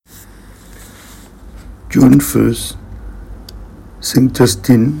June 1st, Saint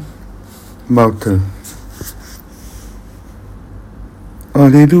Justin, Martyr.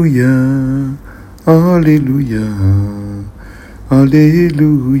 Alleluia, Alleluia,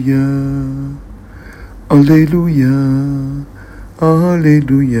 Alleluia, Alleluia,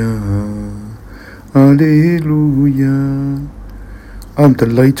 Alleluia, Alleluia. I am the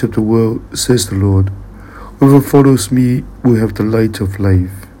light of the world, says the Lord. Whoever follows me will have the light of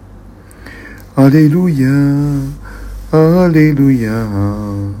life. Alleluia, Alleluia,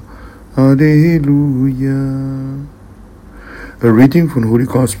 Alleluia. A reading from the Holy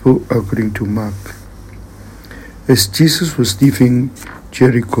Gospel according to Mark. As Jesus was leaving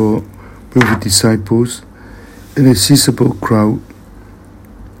Jericho with his disciples and a sizable crowd,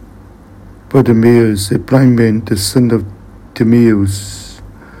 Bartimaeus, a blind man, the son of Timaeus,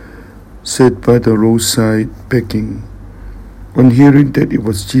 sat by the roadside begging. On hearing that it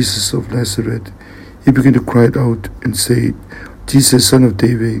was Jesus of Nazareth, he began to cry out and say, Jesus, son of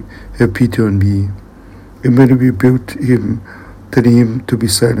David, have pity on me. And many rebuked him, telling him to be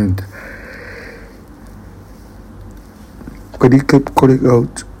silent. But he kept calling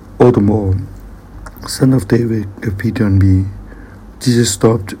out all the more, Son of David, have pity on me. Jesus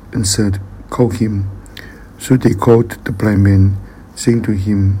stopped and said, Call him. So they called the blind man, saying to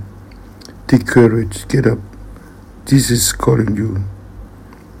him, Take courage, get up. Jesus is calling you.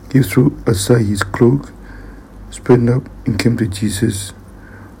 He threw aside his cloak, sprang up, and came to Jesus.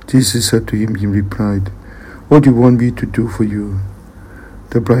 Jesus said to him, he replied, What do you want me to do for you?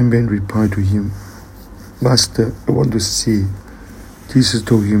 The blind man replied to him, Master, I want to see. Jesus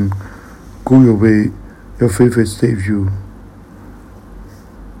told him, Go your way, your faith has saved you.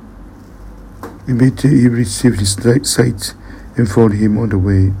 Immediately he received his sight and followed him on the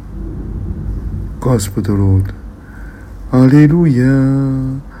way. Gospel of the Lord.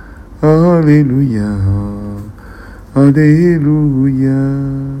 Alleluia, Alleluia, Alleluia.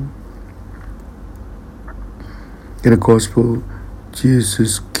 In the Gospel,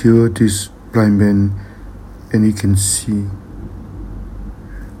 Jesus cured this blind man and he can see.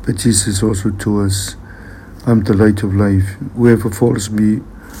 But Jesus also told us, I am the light of life. Whoever follows me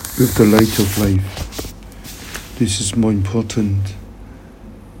with the light of life. This is more important.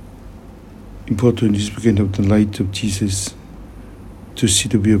 Important is we can have the light of Jesus to see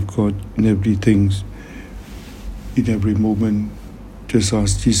the way of God in everything, in every moment. Just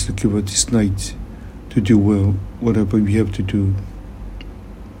ask Jesus to give us this night to do well, whatever we have to do.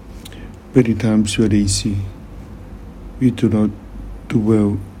 Many times we are lazy. We do not do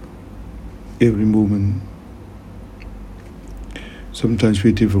well every moment. Sometimes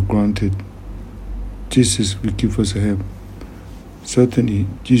we take for granted. Jesus will give us help. Certainly,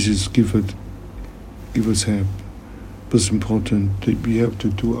 Jesus give us help. But it's important that we have to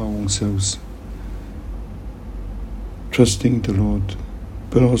do our own selves, trusting the Lord.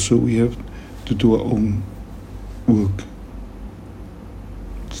 But also we have to do our own work.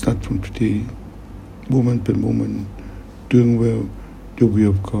 Start from today, moment by moment, doing well the will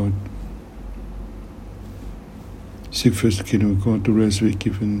of God. Seek first the kingdom of God, the rest will be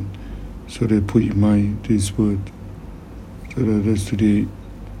given, so that put your mind to His word, so that as today,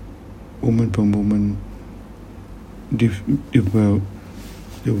 moment by moment, live well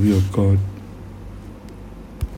the will of God.